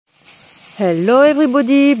Hello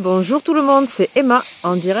everybody, bonjour tout le monde, c'est Emma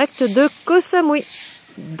en direct de Ko Samui.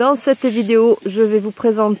 Dans cette vidéo, je vais vous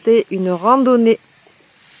présenter une randonnée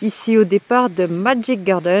ici au départ de Magic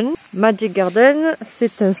Garden. Magic Garden,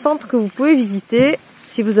 c'est un centre que vous pouvez visiter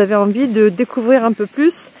si vous avez envie de découvrir un peu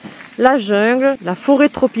plus la jungle, la forêt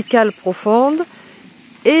tropicale profonde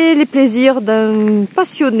et les plaisirs d'un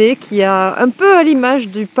passionné qui a un peu à l'image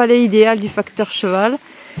du palais idéal du facteur cheval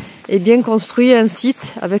et bien construit un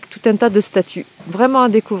site avec tout un tas de statues, vraiment à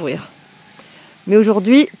découvrir. Mais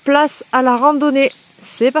aujourd'hui, place à la randonnée,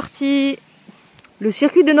 c'est parti! Le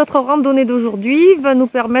circuit de notre randonnée d'aujourd'hui va nous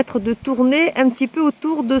permettre de tourner un petit peu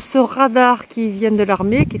autour de ce radar qui vient de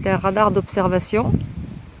l'armée, qui est un radar d'observation.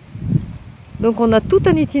 Donc on a tout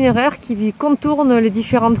un itinéraire qui contourne les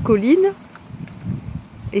différentes collines.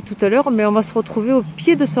 Et tout à l'heure, on va se retrouver au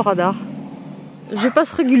pied de ce radar. Je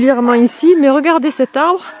passe régulièrement ici, mais regardez cet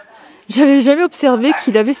arbre. J'avais jamais observé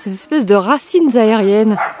qu'il avait ces espèces de racines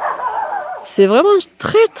aériennes. C'est vraiment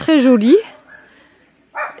très très joli.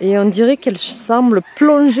 Et on dirait qu'elle semble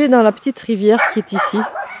plonger dans la petite rivière qui est ici.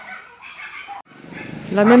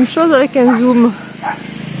 La même chose avec un zoom.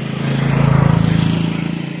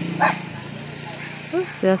 Oh,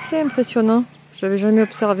 c'est assez impressionnant. J'avais jamais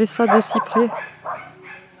observé ça de si près.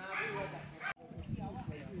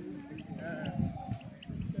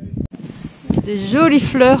 Des jolies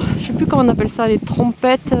fleurs, je sais plus comment on appelle ça, les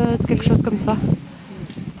trompettes, quelque chose comme ça.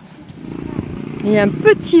 Il y a un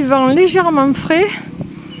petit vent légèrement frais.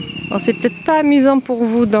 Bon, c'est peut-être pas amusant pour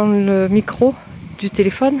vous dans le micro du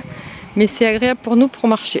téléphone, mais c'est agréable pour nous pour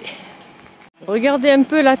marcher. Regardez un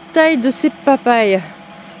peu la taille de ces papayes.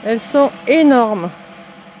 Elles sont énormes.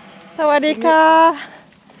 Sawadika!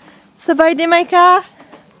 Sabai de maika!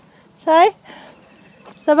 Shai?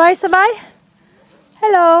 Sabai, sabai?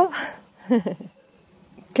 Hello!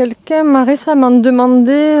 Quelqu'un m'a récemment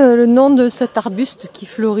demandé le nom de cet arbuste qui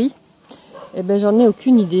fleurit. Eh ben j'en ai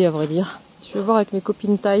aucune idée à vrai dire. Je vais voir avec mes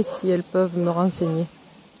copines thaï si elles peuvent me renseigner.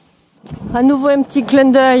 À nouveau un petit clin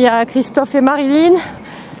d'œil à Christophe et Marilyn.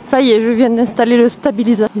 Ça y est, je viens d'installer le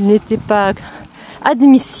stabilisateur. Il n'était pas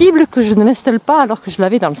admissible que je ne l'installe pas alors que je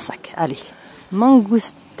l'avais dans le sac. Allez,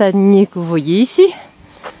 mangoustanier que vous voyez ici.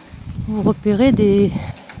 Vous repérez des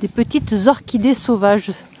petites orchidées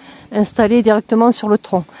sauvages installées directement sur le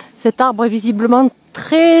tronc. Cet arbre est visiblement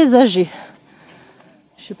très âgé.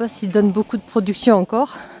 Je ne sais pas s'il donne beaucoup de production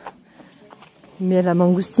encore. Mais la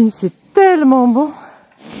mangoustine, c'est tellement bon.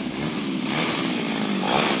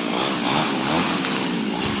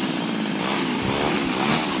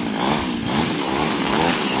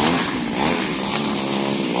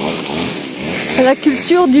 La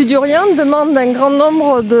culture du durian demande un grand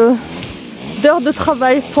nombre d'heures de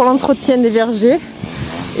travail pour l'entretien des vergers.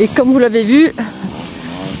 Et comme vous l'avez vu,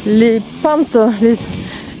 les pentes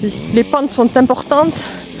sont importantes.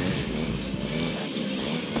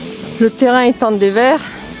 Le terrain étant dévers.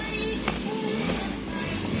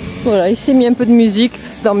 Voilà, il s'est mis un peu de musique,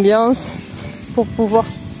 d'ambiance pour pouvoir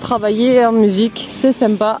travailler en musique. C'est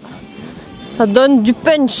sympa. Ça donne du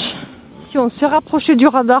punch. Si on s'est rapproché du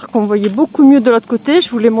radar qu'on voyait beaucoup mieux de l'autre côté, je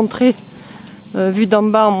vous l'ai montré vu d'en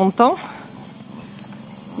bas en montant.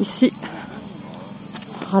 Ici,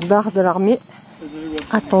 radar de l'armée.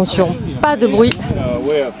 Attention, pas de bruit.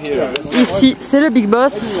 Ici, c'est le big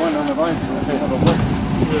boss.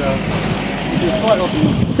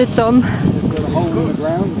 C'est Tom.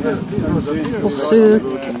 Pour ceux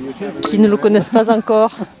qui ne le connaissent pas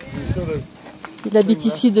encore, il habite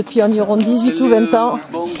ici depuis environ 18 ou 20 ans.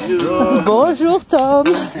 Bonjour Tom.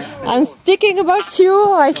 I'm speaking about you.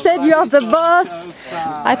 I said you are the boss.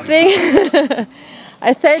 I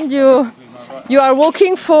think you are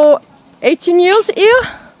working for 18 years here.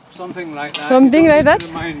 Something like that. Something like that.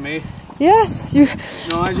 Remind me. Yes.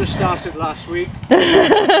 No, I just started last week. I'm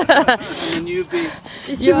a newbie.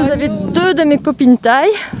 Ici vous avez deux de mes copines thaï.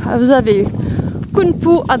 Vous avez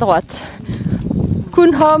Kunpu à droite,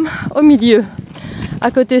 Kunhom au milieu.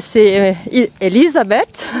 À côté c'est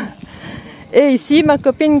Elisabeth. Et ici ma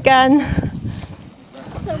copine Kan.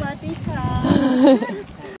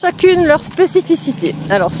 Chacune leur spécificité.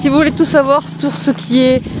 Alors si vous voulez tout savoir sur ce qui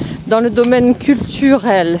est dans le domaine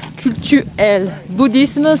culturel,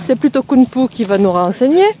 bouddhisme, c'est plutôt Kunpu qui va nous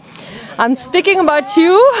renseigner. I'm speaking about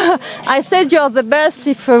you. I said you're the best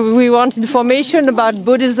if we want information about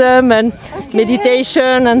Buddhism and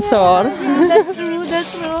meditation and so on.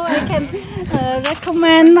 That's true. I can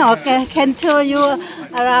recommend or can show you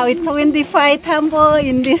around 25 temples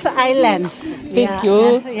in this island. Thank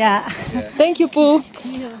you. Yeah. Thank you, Pooh.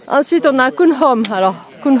 Ensuite, on a Kunhom. Alors,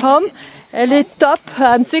 Kunhom, Elle est top.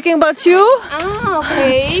 I'm speaking about you. Ah,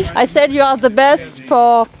 okay. I said you are the best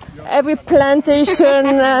for every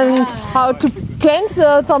plantation and how to plant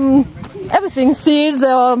some everything, seeds,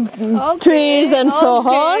 trees and so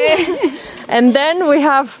on. And then we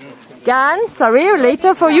have Can, sorry,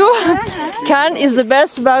 later for you. Can is the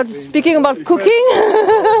best about speaking about cooking.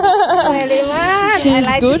 Very much. She's I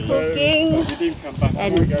like good. cooking.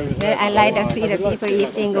 And I like to see the people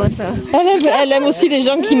eating also. Elle aime aussi les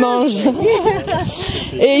gens qui mangent.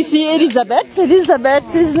 Et ici, Elisabeth.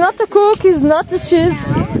 Elisabeth is not a cook, is not she's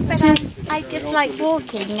I just like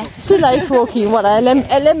walking. she likes walking. Voilà,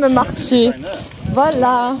 elle aime marcher.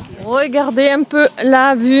 Voilà. Regardez un peu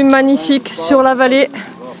la vue magnifique sur la vallée.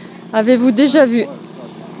 Avez-vous déjà vu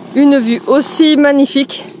une vue aussi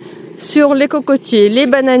magnifique sur les cocotiers, les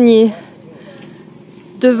bananiers?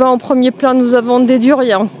 Devant, au premier plan, nous avons des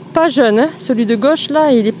durians. Pas jeunes, hein. Celui de gauche,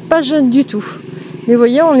 là, il est pas jeune du tout. Mais vous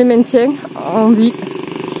voyez, on les maintient en vie.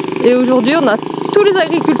 Et aujourd'hui, on a tous les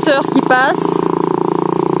agriculteurs qui passent.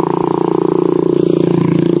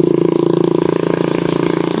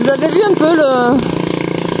 Vous avez vu un peu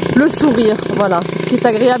le sourire, voilà. Ce qui est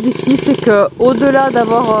agréable ici, c'est que au-delà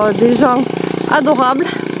d'avoir des gens adorables,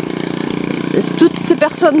 toutes ces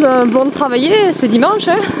personnes vont travailler, c'est dimanche,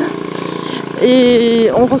 hein,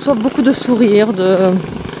 et on reçoit beaucoup de sourires,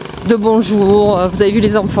 de bonjour. Vous avez vu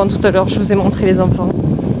les enfants tout à l'heure, je vous ai montré les enfants,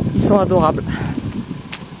 ils sont adorables.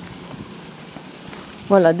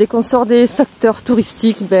 Voilà, dès qu'on sort des secteurs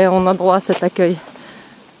touristiques, ben, on a droit à cet accueil.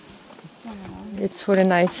 It's really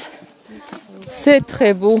nice. C'est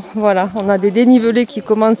très beau, voilà, on a des dénivelés qui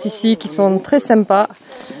commencent ici, qui sont très sympas,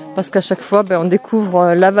 parce qu'à chaque fois, ben, on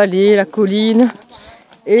découvre la vallée, la colline,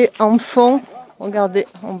 et en fond, regardez,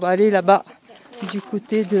 on va aller là-bas, du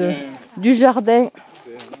côté du jardin,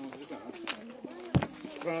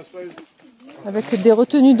 avec des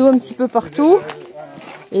retenues d'eau un petit peu partout,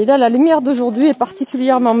 et là, la lumière d'aujourd'hui est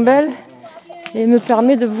particulièrement belle, et me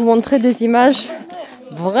permet de vous montrer des images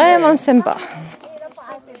vraiment sympas.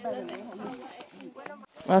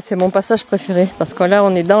 Ah, c'est mon passage préféré parce que là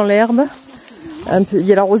on est dans l'herbe, il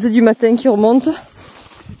y a la rosée du matin qui remonte,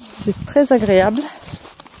 c'est très agréable.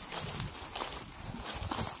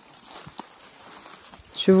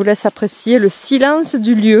 Je vous laisse apprécier le silence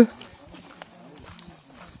du lieu.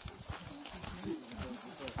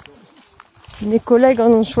 Mes collègues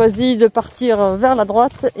ont choisi de partir vers la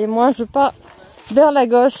droite et moi je pars vers la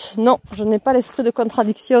gauche. Non, je n'ai pas l'esprit de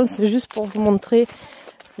contradiction, c'est juste pour vous montrer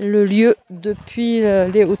le lieu depuis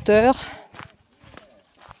les hauteurs.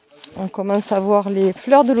 On commence à voir les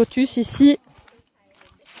fleurs de lotus ici.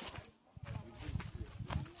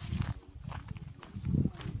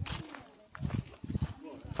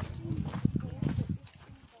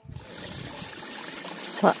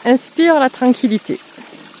 Ça inspire la tranquillité.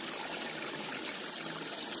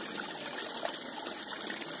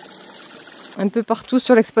 Un peu partout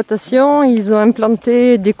sur l'exploitation, ils ont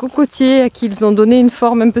implanté des cocotiers à qui ils ont donné une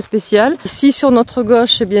forme un peu spéciale. Ici sur notre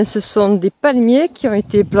gauche, eh bien, ce sont des palmiers qui ont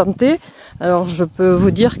été plantés. Alors je peux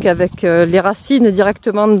vous dire qu'avec les racines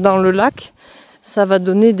directement dans le lac, ça va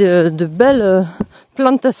donner de belles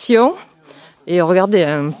plantations. Et regardez,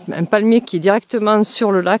 un palmier qui est directement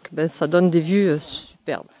sur le lac, ben, ça donne des vues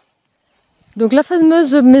superbes. Donc la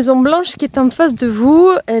fameuse maison blanche qui est en face de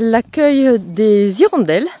vous, elle accueille des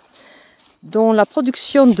hirondelles, dont la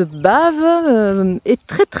production de bave est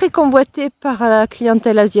très convoitée par la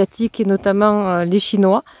clientèle asiatique et notamment les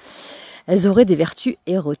Chinois. Elles auraient des vertus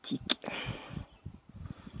érotiques.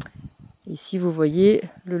 Ici vous voyez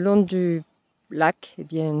le long du lac, eh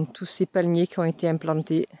bien, tous ces palmiers qui ont été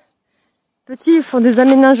implantés. Petits, ils font des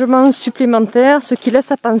aménagements supplémentaires, ce qui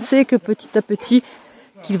laisse à penser que petit à petit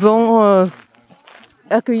qu'ils vont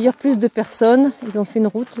accueillir plus de personnes. Ils ont fait une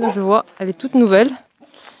route, là je vois, elle est toute nouvelle.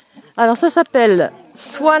 Alors ça s'appelle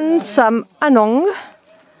Suan Sam Anong.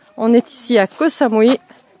 On est ici à Ko Samui,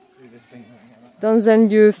 dans un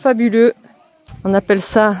lieu fabuleux. On appelle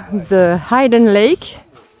ça The Hidden Lake.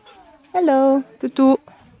 Hello, toutou.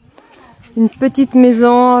 Une petite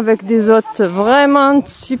maison avec des hôtes vraiment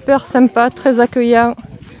super sympas, très accueillants.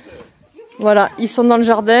 Voilà, ils sont dans le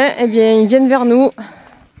jardin, et bien ils viennent vers nous.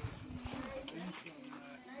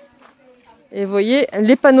 Et vous voyez,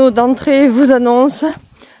 les panneaux d'entrée vous annoncent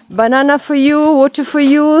banana for you, water for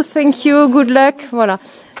you, thank you, good luck. Voilà.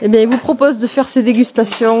 Et bien ils vous proposent de faire ces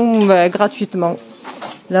dégustations gratuitement.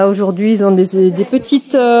 Là aujourd'hui ils ont des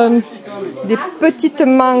petites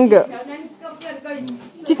mangues.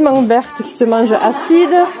 Petites mangues vertes qui se mangent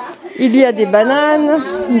acides. Il y a des bananes.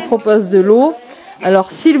 Ils me proposent de l'eau.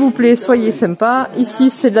 Alors s'il vous plaît, soyez sympa. Ici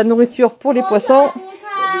c'est de la nourriture pour les poissons.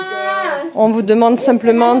 on vous demande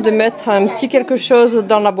simplement de mettre un petit quelque chose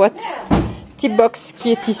dans la boîte. Petite box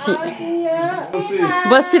qui est ici.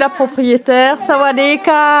 Voici la propriétaire.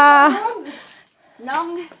 Sawadika.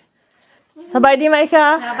 Sabaydi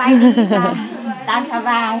Maika.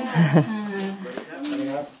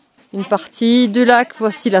 Une partie du lac.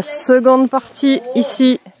 Voici la seconde partie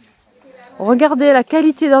ici. Regardez la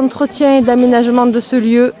qualité d'entretien et d'aménagement de ce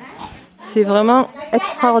lieu. C'est vraiment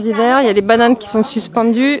extraordinaire. Il y a les bananes qui sont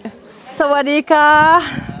suspendues. Sawadika.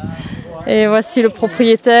 Et voici le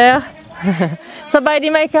propriétaire.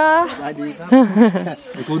 Sabaydi Maika.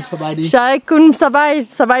 Shaikun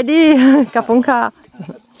Sabaydi. Kaponka.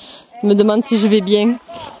 Il me demande si je vais bien.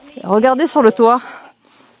 Regardez sur le toit.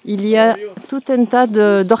 Il y a tout un tas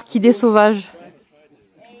d'orchidées sauvages.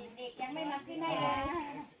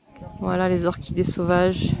 Voilà les orchidées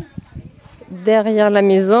sauvages. Derrière la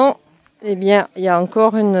maison, eh bien, il y a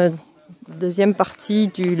encore une deuxième partie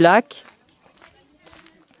du lac.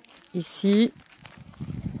 Ici.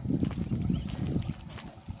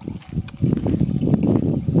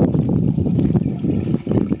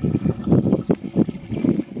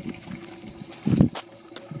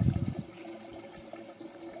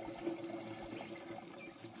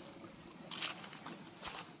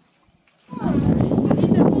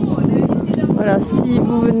 Voilà, si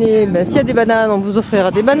vous venez, s'il y a des bananes, on vous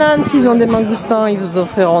offrira des bananes. S'ils ont des mangoustans, ils vous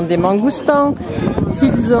offriront des mangoustans.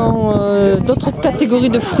 S'ils ont d'autres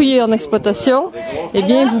catégories de fruits en exploitation, eh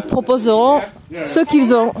bien, ils vous proposeront ce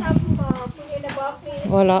qu'ils ont.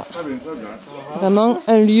 Voilà, vraiment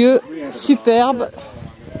un lieu superbe.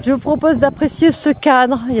 Je vous propose d'apprécier ce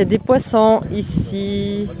cadre. Il y a des poissons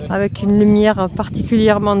ici, avec une lumière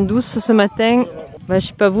particulièrement douce ce matin. Je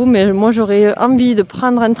sais pas vous, mais moi j'aurais envie de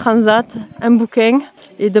prendre un transat, un bouquin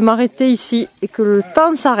et de m'arrêter ici et que le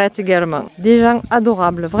temps s'arrête également. Des gens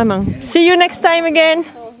adorables, vraiment. See you next time again.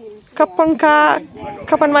 Kaponka,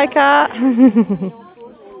 Kapanmaika.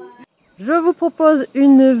 Je vous propose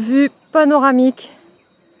une vue panoramique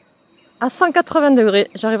à 180 degrés.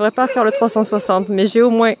 J'arriverai pas à faire le 360, mais j'ai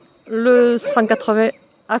au moins le 180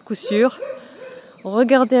 à coup sûr.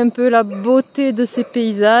 Regardez un peu la beauté de ces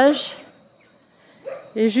paysages.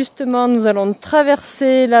 Et justement, nous allons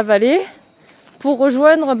traverser la vallée pour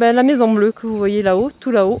rejoindre la maison bleue que vous voyez là-haut,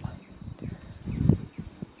 tout là-haut.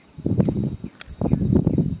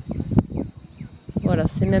 Voilà,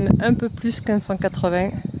 c'est même un peu plus qu'un 180.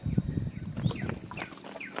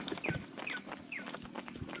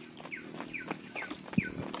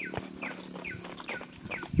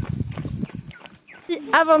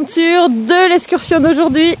 Aventure de l'excursion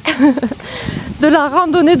d'aujourd'hui. De la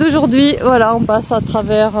randonnée d'aujourd'hui. Voilà, on passe à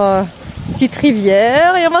travers une petite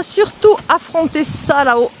rivière et on va surtout affronter ça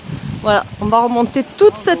là-haut. Voilà, on va remonter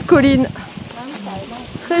toute cette colline.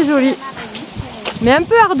 Très jolie, mais un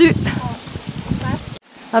peu ardue.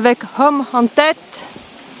 Avec Home en tête,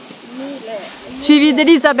 suivi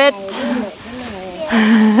d'Elisabeth,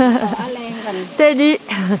 Teddy,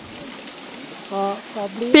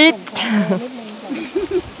 Pete.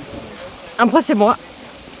 Après c'est moi.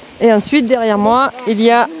 Et ensuite, derrière moi, il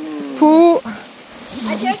y a Pou,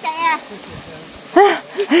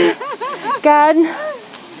 Can.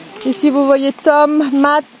 Ici, vous voyez Tom,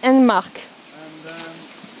 Matt et Marc.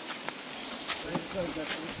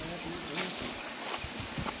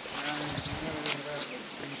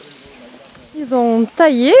 Ils ont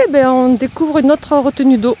taillé, on découvre une autre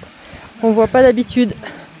retenue d'eau qu'on ne voit pas d'habitude.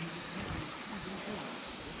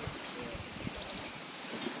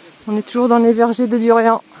 On est toujours dans les vergers de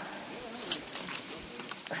durian.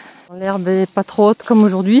 L'herbe n'est pas trop haute comme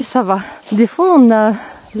aujourd'hui, ça va. Des fois, on a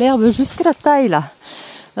l'herbe jusqu'à la taille là.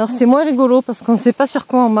 Alors c'est moins rigolo parce qu'on ne sait pas sur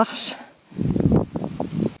quoi on marche.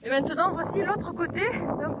 Et maintenant, voici l'autre côté.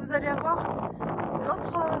 Donc vous allez avoir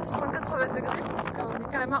l'autre 180 degrés parce qu'on est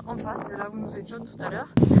carrément en face de là où nous étions tout à l'heure.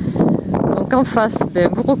 Donc en face,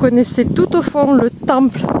 vous reconnaissez tout au fond le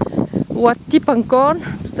temple Wat Tipankon,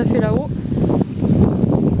 tout à fait là-haut.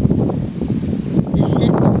 Ici,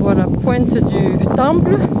 on voit la pointe du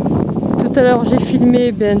temple. Tout à l'heure, j'ai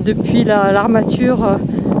filmé depuis l'armature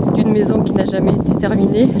d'une maison qui n'a jamais été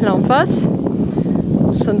terminée, là en face.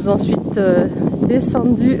 Nous sommes ensuite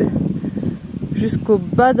descendus jusqu'au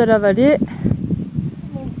bas de la vallée.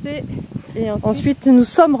 Et ensuite, nous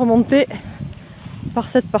sommes remontés par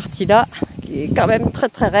cette partie-là, qui est quand même très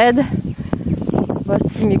très raide.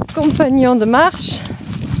 Voici mes compagnons de marche.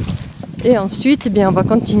 Et ensuite, on va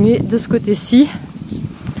continuer de ce côté-ci,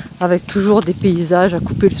 avec toujours des paysages à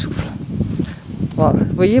couper le souffle. Voilà,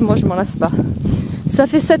 vous voyez, moi je m'en lasse pas. Ça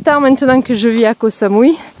fait 7 ans maintenant que je vis à Ko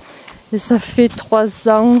Samui. Et ça fait 3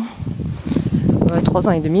 ans 3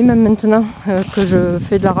 ans et demi même maintenant que je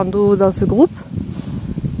fais de la rando dans ce groupe.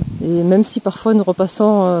 Et même si parfois nous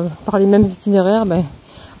repassons par les mêmes itinéraires, ben,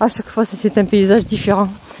 à chaque fois c'est un paysage différent.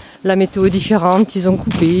 La météo est différente, ils ont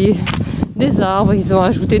coupé des arbres, ils ont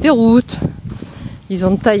ajouté des routes, ils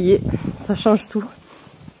ont taillé, ça change tout.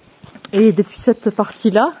 Et depuis cette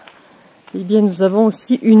partie-là, eh bien nous avons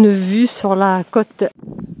aussi une vue sur la côte.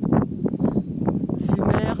 Vue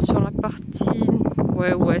mer sur la partie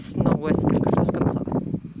ouest, nord-ouest, quelque chose comme ça.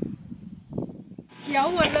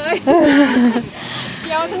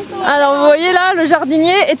 Alors vous voyez là, le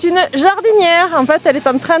jardinier est une jardinière. En fait, elle est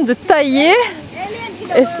en train de tailler.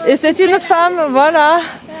 Et c'est une femme, voilà.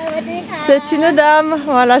 C'est une dame.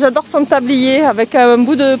 Voilà, j'adore son tablier avec un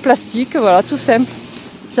bout de plastique. Voilà, tout simple.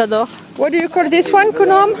 J'adore. What do you call this one,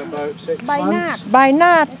 Kunom?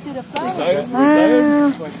 Bainat. Ah,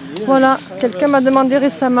 voilà, quelqu'un m'a demandé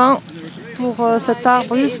récemment pour cet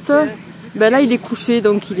arbuste. Ben là, il est couché,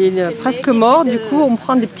 donc il est presque mort. Du coup, on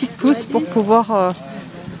prend des petites pousses pour pouvoir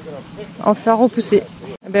en faire repousser.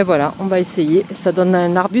 Ben voilà, on va essayer. Ça donne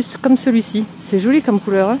un arbuste comme celui-ci. C'est joli comme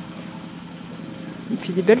couleur. Hein, et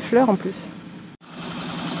puis des belles fleurs en plus.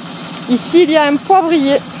 Ici, il y a un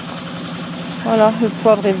poivrier. Voilà, le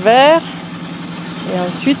poivre est vert. Et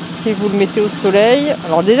ensuite, si vous le mettez au soleil,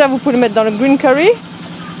 alors déjà vous pouvez le mettre dans le green curry,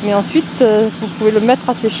 mais ensuite vous pouvez le mettre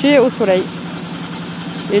à sécher au soleil.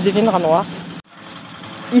 Et il deviendra noir.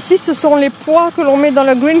 Ici, ce sont les pois que l'on met dans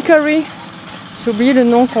le green curry. J'ai oublié le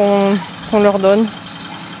nom qu'on leur donne.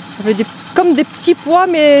 Ça fait comme des petits pois,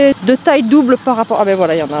 mais de taille double par rapport... Ah ben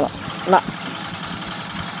voilà, il y en a là. Là.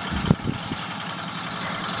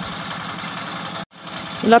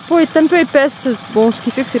 La peau est un peu épaisse, bon, ce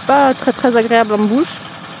qui fait que c'est pas très agréable en bouche.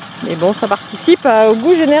 Mais bon, ça participe au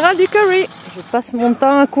goût général du curry. Je passe mon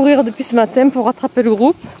temps à courir depuis ce matin pour rattraper le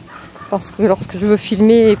groupe. Parce que lorsque je veux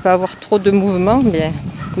filmer et pas avoir trop de mouvements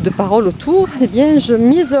ou de paroles autour, eh bien je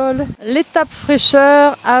m'isole. L'étape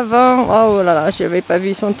fraîcheur avant... Oh là là, je n'avais pas vu,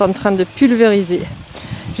 ils sont en train de pulvériser.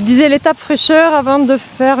 Je disais l'étape fraîcheur avant de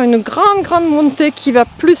faire une grande montée qui va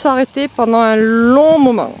plus s'arrêter pendant un long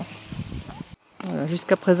moment. Voilà,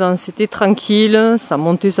 jusqu'à présent c'était tranquille, ça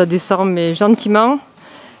montait, ça descend mais gentiment.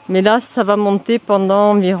 Mais là ça va monter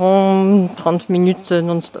pendant environ 30 minutes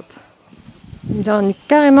non-stop. Là on est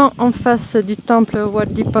carrément en face du temple Wat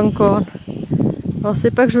Dipangkorn. Alors c'est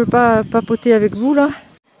pas que je veux pas papoter avec vous là,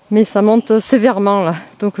 mais ça monte sévèrement là,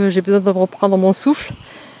 donc j'ai besoin de reprendre mon souffle.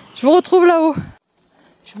 Je vous retrouve là-haut.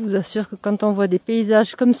 Je vous assure que quand on voit des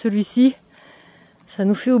paysages comme celui-ci, ça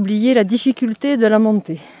nous fait oublier la difficulté de la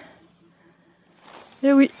montée.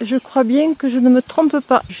 Et oui, je crois bien que je ne me trompe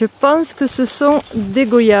pas. Je pense que ce sont des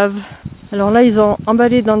goyaves. Alors là, ils ont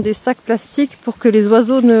emballé dans des sacs plastiques pour que les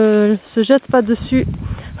oiseaux ne se jettent pas dessus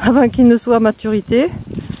avant qu'ils ne soient à maturité.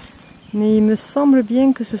 Mais il me semble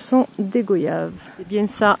bien que ce sont des goyaves. C'est bien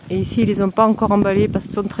ça. Et ici, ils les ont pas encore emballés parce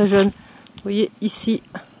qu'ils sont très jeunes. Vous voyez, ici,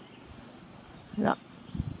 là.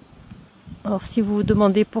 Alors si vous vous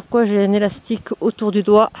demandez pourquoi j'ai un élastique autour du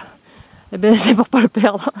doigt, eh bien c'est pour pas le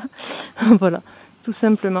perdre. Voilà. Tout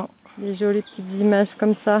simplement. Des jolies petites images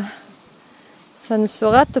comme ça ne se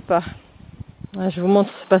rate pas. Je vous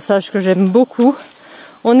montre ce passage que j'aime beaucoup.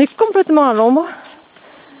 On est complètement à l'ombre.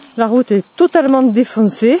 La route est totalement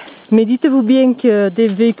défoncée. Mais dites-vous bien que des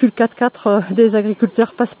véhicules 4x4 des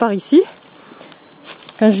agriculteurs passent par ici.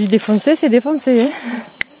 Quand je dis défoncé, c'est défoncé. Hein,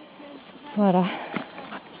 voilà.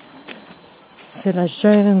 C'est la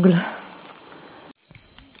jungle.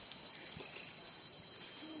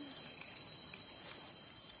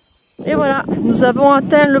 Et voilà, nous avons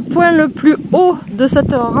atteint le point le plus haut de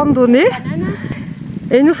cette randonnée.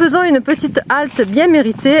 Et nous faisons une petite halte bien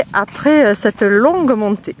méritée après cette longue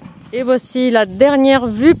montée. Et voici la dernière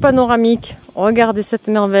vue panoramique. Regardez cette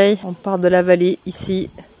merveille. On part de la vallée ici.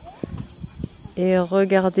 Et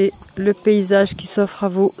regardez le paysage qui s'offre à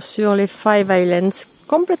vous sur les Five Islands.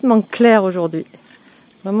 Complètement clair aujourd'hui.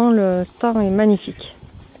 Vraiment, le temps est magnifique.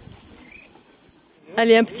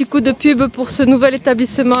 Allez, un petit coup de pub pour ce nouvel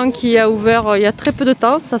établissement qui a ouvert il y a très peu de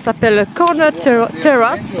temps. Ça s'appelle Corner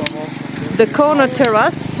Terrace. The Corner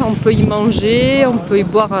Terrace. On peut y manger, on peut y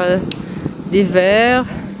boire des verres.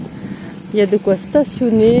 Il y a de quoi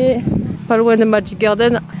stationner. Pas loin de Magic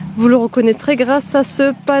Garden. Vous le reconnaîtrez grâce à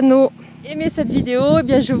ce panneau. Aimez cette vidéo, eh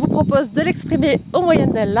bien je vous propose de l'exprimer au moyen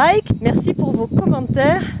d'un like. Merci pour vos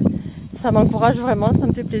commentaires. Ça m'encourage vraiment, ça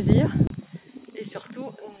me fait plaisir. Et surtout,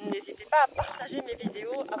 n'hésitez pas à partager mes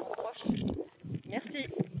vidéos à vos proches. Merci.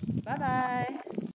 Bye bye.